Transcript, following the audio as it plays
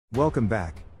Welcome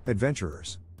back,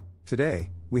 adventurers. Today,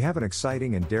 we have an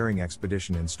exciting and daring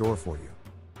expedition in store for you.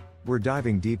 We're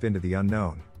diving deep into the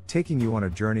unknown, taking you on a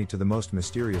journey to the most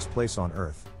mysterious place on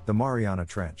Earth, the Mariana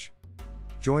Trench.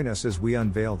 Join us as we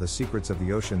unveil the secrets of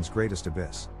the ocean's greatest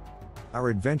abyss. Our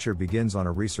adventure begins on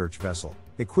a research vessel,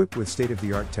 equipped with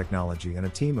state-of-the-art technology and a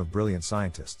team of brilliant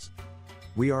scientists.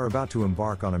 We are about to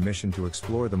embark on a mission to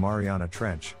explore the Mariana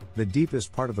Trench, the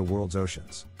deepest part of the world's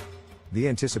oceans. The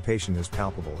anticipation is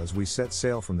palpable as we set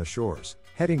sail from the shores,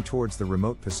 heading towards the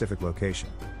remote Pacific location.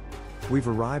 We've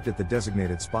arrived at the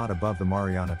designated spot above the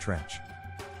Mariana Trench.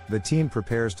 The team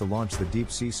prepares to launch the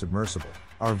deep-sea submersible,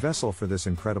 our vessel for this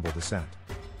incredible descent.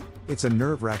 It's a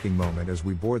nerve-wracking moment as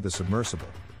we board the submersible,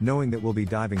 knowing that we'll be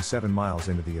diving 7 miles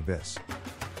into the abyss.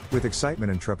 With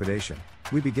excitement and trepidation,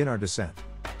 we begin our descent.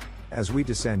 As we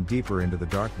descend deeper into the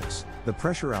darkness, the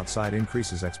pressure outside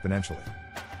increases exponentially.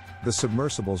 The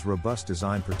submersible's robust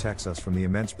design protects us from the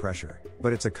immense pressure,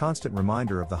 but it's a constant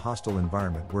reminder of the hostile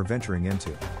environment we're venturing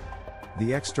into.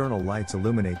 The external lights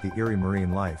illuminate the eerie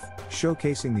marine life,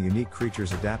 showcasing the unique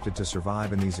creatures adapted to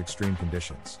survive in these extreme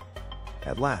conditions.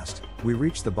 At last, we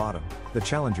reach the bottom, the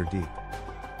Challenger Deep.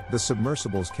 The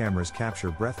submersible's cameras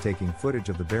capture breathtaking footage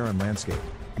of the barren landscape,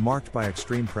 marked by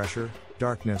extreme pressure,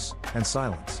 darkness, and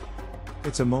silence.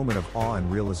 It's a moment of awe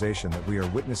and realization that we are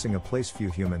witnessing a place few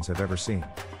humans have ever seen.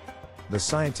 The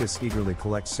scientists eagerly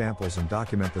collect samples and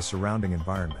document the surrounding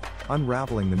environment,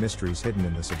 unraveling the mysteries hidden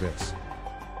in this abyss.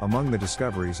 Among the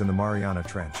discoveries in the Mariana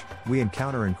Trench, we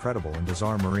encounter incredible and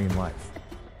bizarre marine life.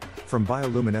 From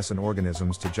bioluminescent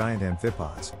organisms to giant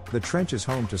amphipods, the trench is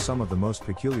home to some of the most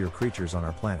peculiar creatures on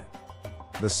our planet.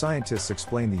 The scientists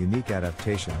explain the unique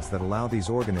adaptations that allow these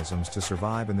organisms to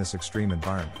survive in this extreme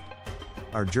environment.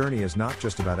 Our journey is not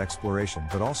just about exploration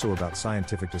but also about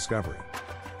scientific discovery.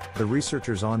 The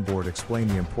researchers on board explain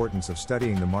the importance of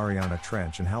studying the Mariana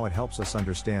Trench and how it helps us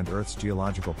understand Earth's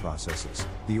geological processes,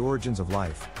 the origins of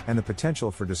life, and the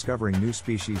potential for discovering new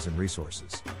species and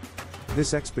resources.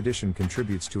 This expedition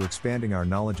contributes to expanding our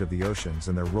knowledge of the oceans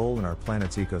and their role in our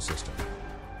planet's ecosystem.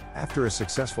 After a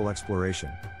successful exploration,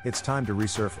 it's time to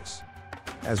resurface.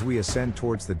 As we ascend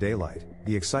towards the daylight,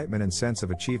 the excitement and sense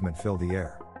of achievement fill the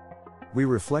air. We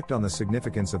reflect on the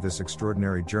significance of this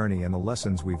extraordinary journey and the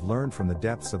lessons we've learned from the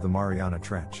depths of the Mariana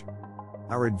Trench.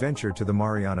 Our adventure to the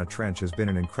Mariana Trench has been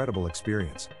an incredible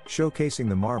experience, showcasing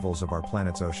the marvels of our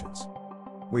planet's oceans.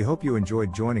 We hope you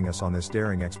enjoyed joining us on this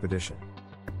daring expedition.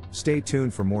 Stay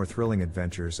tuned for more thrilling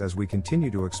adventures as we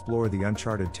continue to explore the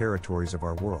uncharted territories of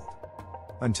our world.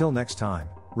 Until next time,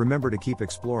 remember to keep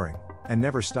exploring, and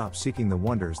never stop seeking the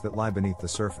wonders that lie beneath the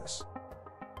surface.